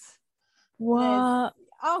dance. What?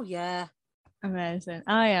 Oh, yeah. Amazing.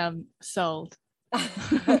 I am sold.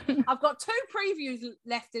 I've got 2 previews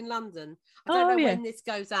left in London. I don't know when this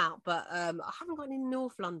goes out, but I haven't got any in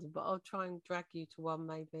North London, but I'll try and drag you to one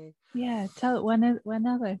maybe. Yeah, tell it when are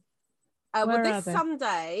they? Well, this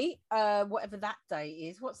Sunday, whatever that day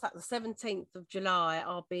is, what's that? The 17th of July,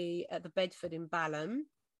 I'll be at the Bedford in Balham.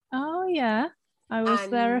 Oh yeah, I was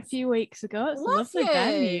there a few weeks ago. It's a lovely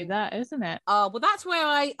venue, that, isn't it? Oh, well, that's where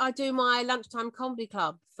I do my lunchtime comedy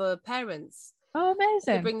club for parents. Oh,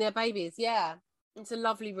 amazing! To bring their babies. Yeah, it's a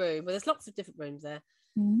lovely room. Well, there's lots of different rooms there.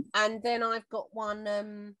 And then I've got one.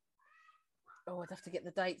 I'd have to get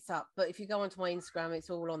the dates up, but if you go onto my Instagram, it's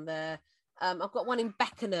all on there. I've got one in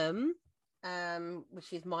Beckenham,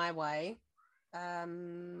 which is my way,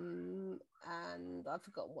 and I've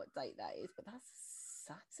forgotten what date that is, but that's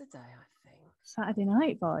Saturday, I think. Saturday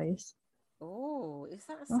night, boys. Oh, is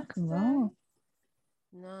that a Rock Saturday? and roll.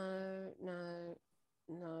 No.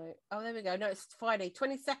 Oh, there we go. No, it's Friday,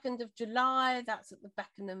 22nd of July. That's at the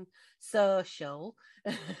Beckenham Social.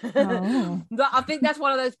 Oh. I think that's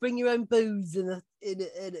one of those bring your own booze in a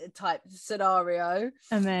type scenario.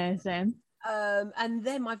 Amazing. And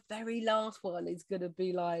then my very last one is going to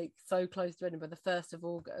be like so close to Edinburgh, the 1st of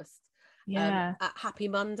August. Yeah. At Happy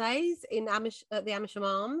Mondays in at the Amersham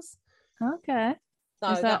Arms. Okay.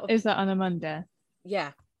 So is that on a Monday?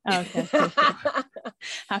 Yeah. Okay. Cool.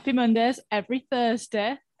 Happy Mondays every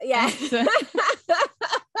Thursday. Yeah.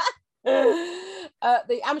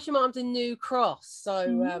 The Amersham Arms in New Cross. So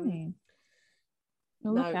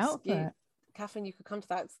look out for it. Catherine, you could come to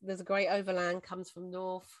that. There's a great overland, comes from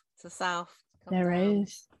north to south. There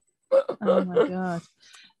is. Oh my god.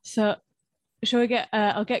 So shall we get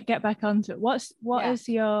I'll get back onto it. What is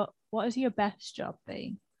your best job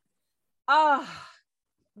been?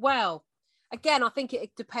 Well, again, I think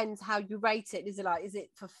it depends how you rate it. Is it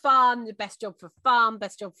for fun, the best job for fun,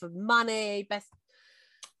 best job for money, best?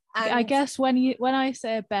 And I guess when I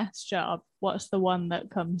say best job, what's the one that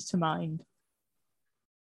comes to mind?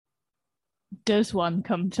 Does one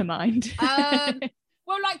come to mind?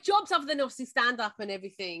 Well, like jobs other than obviously stand up and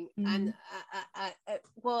everything. And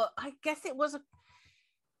well, I guess it was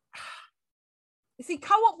you see,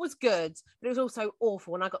 Co-op was good, but it was also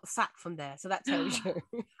awful, and I got the sack from there. So that tells you.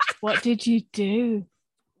 What did you do?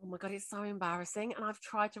 Oh my god, it's so embarrassing, and I've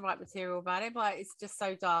tried to write material about it, but it's just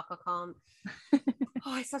so dark. I can't.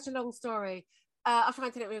 It's such a long story. I'll try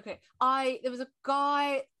and tell it real quick. There was a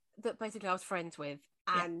guy that basically I was friends with,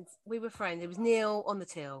 and we were friends. It was Neil on the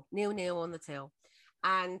till,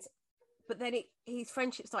 but then his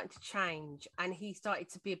friendship started to change, and he started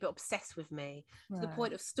to be a bit obsessed with me to the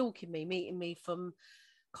point of stalking me, meeting me from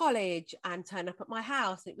college and turning up at my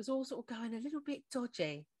house. And it was all sort of going a little bit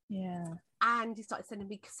dodgy. Yeah. And he started sending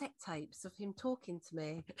me cassette tapes of him talking to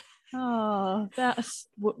me. Oh, that's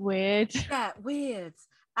weird. Yeah, weird.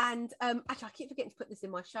 And actually, I keep forgetting to put this in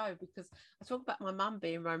my show because I talk about my mum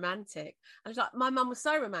being romantic. And it's like, my mum was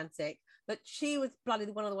so romantic that she was bloody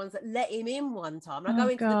one of the ones that let him in one time. And I go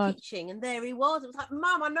into the kitchen and there he was. It was like,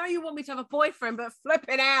 Mum, I know you want me to have a boyfriend, but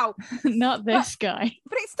flipping out. Not this guy.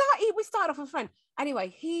 But we started off with a friend.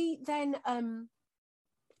 Anyway, he then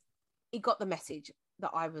he got the message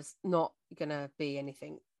that I was not gonna be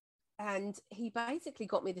anything. And he basically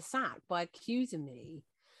got me the sack by accusing me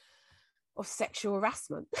of sexual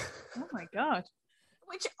harassment. Oh my God.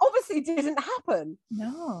 Which obviously didn't happen.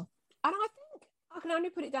 No. And I think I can only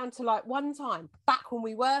put it down to like one time back when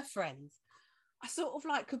we were friends. I sort of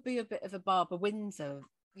like could be a bit of a Barbara Windsor,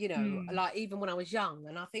 you know, like even when I was young.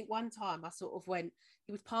 And I think one time I sort of went,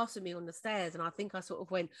 he was passing me on the stairs, and I think I sort of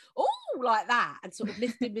went, oh, like that, and sort of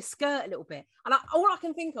lifted my skirt a little bit. And all I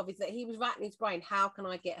can think of is that he was racking his brain, how can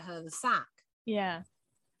I get her the sack? Yeah.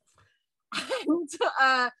 And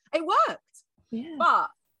it worked. Yeah. But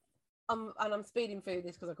I'm speeding through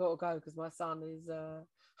this because I've got to go because my son is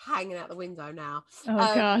hanging out the window now.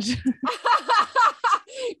 Oh God.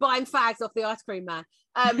 Buying fags off the ice cream man.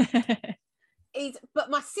 But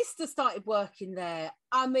my sister started working there.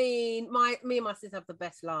 I mean, me and my sister have the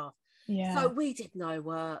best laugh. Yeah. So we did no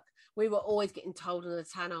work. We were always getting told on the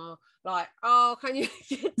tannoy, like, oh, can you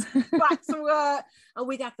get back to work? And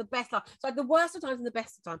we'd have the best laugh. So the worst of times and the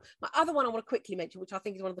best of times. My other one I want to quickly mention, which I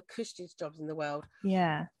think is one of the cushiest jobs in the world.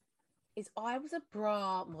 Yeah. Is I was a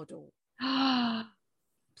bra model.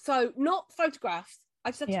 So not photographs.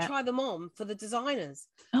 I just had to try them on for the designers.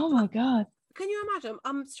 Oh my God. Can you imagine?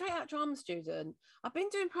 I'm a straight out drama student. I've been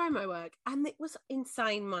doing promo work and it was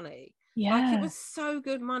insane money. Like it was so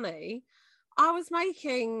good money. I was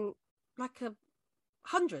making like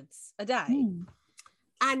hundreds a day.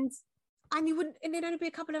 And you wouldn't, and it'd only be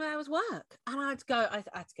a couple of hours work. And I had to go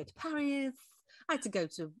to Paris. I had to go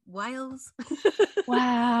to Wales.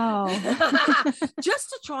 Wow. Just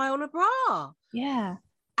to try on a bra. Yeah.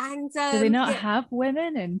 And do they not have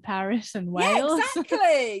women in Paris and Wales? Yeah,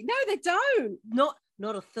 exactly. No, they don't. Not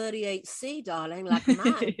a 38C, darling, like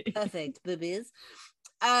mine. Perfect, boobies.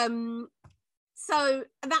 So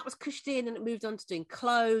that was cushed in, and it moved on to doing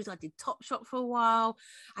clothes. I did Topshop for a while,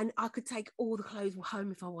 and I could take all the clothes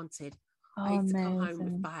home if I wanted. I used to come home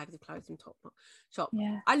with bags of clothes from Topshop.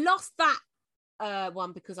 Yeah. I lost that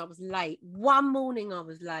one because I was late. One morning I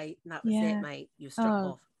was late, and that was it, mate. You struck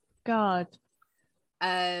off. God.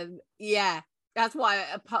 Yeah, that's why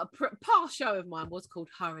a past show of mine was called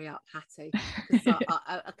Hurry Up Hattie.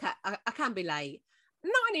 I can be late.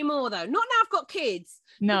 Not anymore though. Not now I've got kids.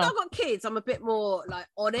 No. When I've got kids, I'm a bit more like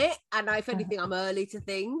on it, and if anything, I'm early to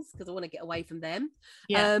things because I want to get away from them.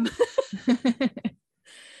 Yeah.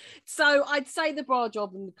 So I'd say the bra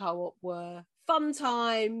job and the co-op were fun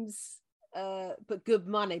times, but good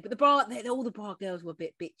money. But all the bra girls were a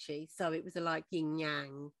bit bitchy, so it was a like yin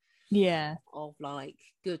yang. Yeah, of like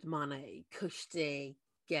good money, cushy,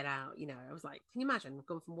 get out. You know, I was like, can you imagine? I've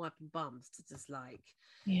gone from wiping bums to just like,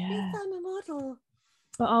 I'm a model.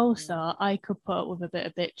 But also, I could put up with a bit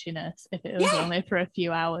of bitchiness if it was only for a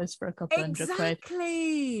few hours for a couple hundred quid.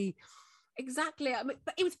 Exactly. I mean,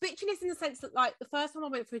 but it was bitchiness in the sense that, like, the first time I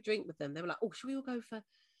went for a drink with them, they were like, "Oh, should we all go for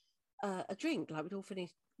a drink?" Like, we'd all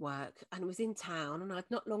finished work, and it was in town, and I'd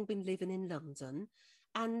not long been living in London.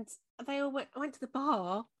 And they all went. I went to the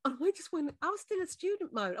bar, and I just went. I was still in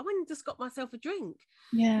student mode. I went and just got myself a drink.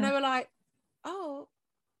 Yeah. And they were like, "Oh,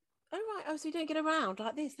 right. Oh, so you don't get around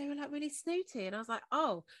like this?" They were like really snooty, and I was like,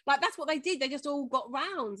 "Oh, like that's what they did. They just all got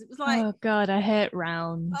rounds." It was like, "Oh God, I hate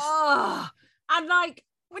rounds." Oh, and like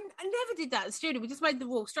when I never did that at student. We just made the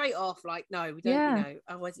rule straight off. Like, no, we don't. You know,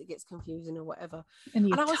 otherwise it gets confusing or whatever. And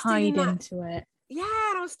you tied into it. Yeah,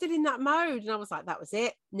 and I was still in that mode, and I was like, that was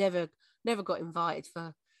it. Never got invited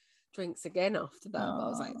for drinks again after that. But I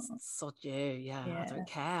was like, sod you, I don't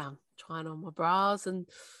care. I'm trying on my bras, and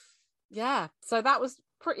so that was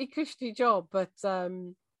pretty cushy job. But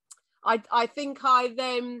I think I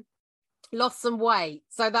then lost some weight,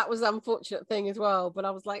 so that was an unfortunate thing as well. But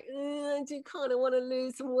I was like, I do kind of want to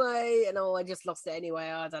lose some weight, and I just lost it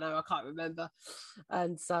anyway. I don't know, I can't remember.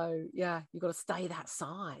 And so you've got to stay that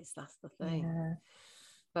size. That's the thing.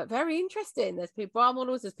 But very interesting. There's people, bra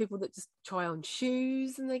models, there's people that just try on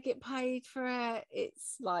shoes and they get paid for it.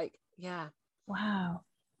 It's like, wow,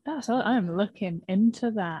 that's all. I'm looking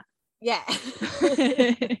into that.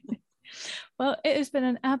 Well, it has been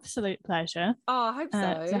an absolute pleasure. Oh, I hope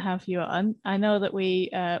so. To have you on. I know that we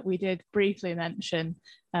did briefly mention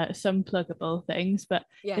some pluggable things, but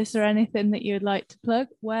is there anything that you would like to plug?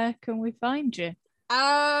 Where can we find you?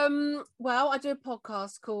 Well, I do a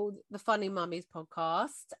podcast called the Funny Mummies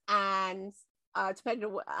Podcast, and depending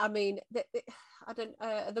on what, I mean, I don't.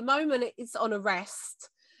 At the moment, it's on a rest.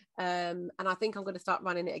 And I think I'm going to start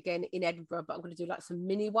running it again in Edinburgh, but I'm going to do like some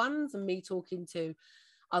mini ones and me talking to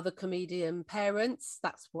other comedian parents.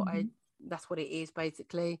 That's what that's what it is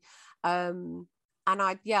basically. And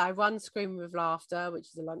I run Screaming with Laughter, which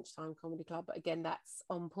is a lunchtime comedy club, but again, that's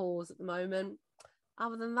on pause at the moment.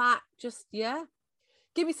 Other than that, just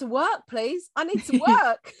Give me some work, please. I need some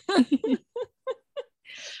work.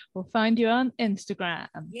 We'll find you on Instagram.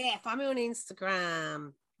 Yeah, find me on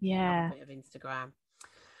Instagram. Yeah. Love a bit of Instagram.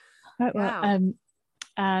 Right, well,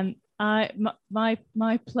 and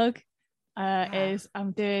my plug is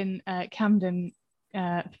I'm doing Camden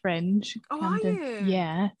Fringe. Oh, Camden, are you?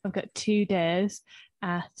 Yeah, I've got 2 days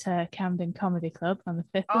at Camden Comedy Club on the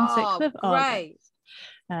 5th and 6th of August.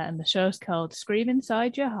 And the show's called Scream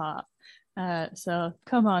Inside Your Heart. So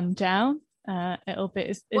come on down. It'll be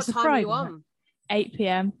it's what a time Friday are you on? 8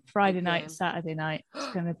 p.m. Friday 8 night, p.m. Saturday night.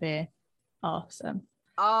 It's going to be awesome.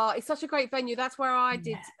 Oh, it's such a great venue. That's where I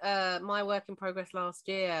did my work in progress last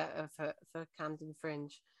year for Camden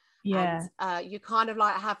Fringe. Yeah. And you kind of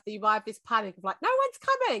like have this panic of like, no one's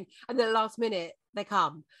coming. And then the last minute they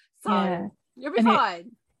come. So you'll be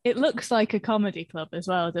fine. It looks like a comedy club as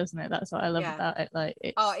well, doesn't it? That's what I love about it. Like,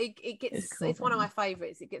 it's one of my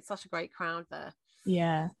favorites. It gets such a great crowd there.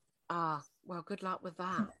 Yeah. Well, good luck with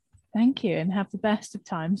that. Thank you, and have the best of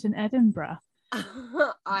times in Edinburgh. I'm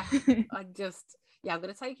going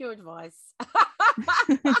to take your advice.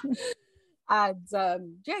 And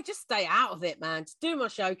just stay out of it, man. Just do my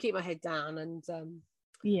show, keep my head down, and go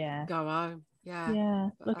home.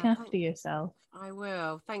 Look after yourself. I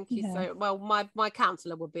will. Thank you so well. My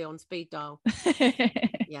counsellor will be on speed dial. If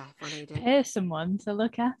I need it. Pay someone to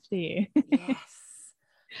look after you. Yes.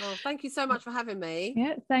 Well, thank you so much for having me.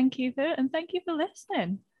 Thank you for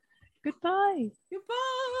listening. Goodbye.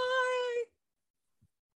 Goodbye.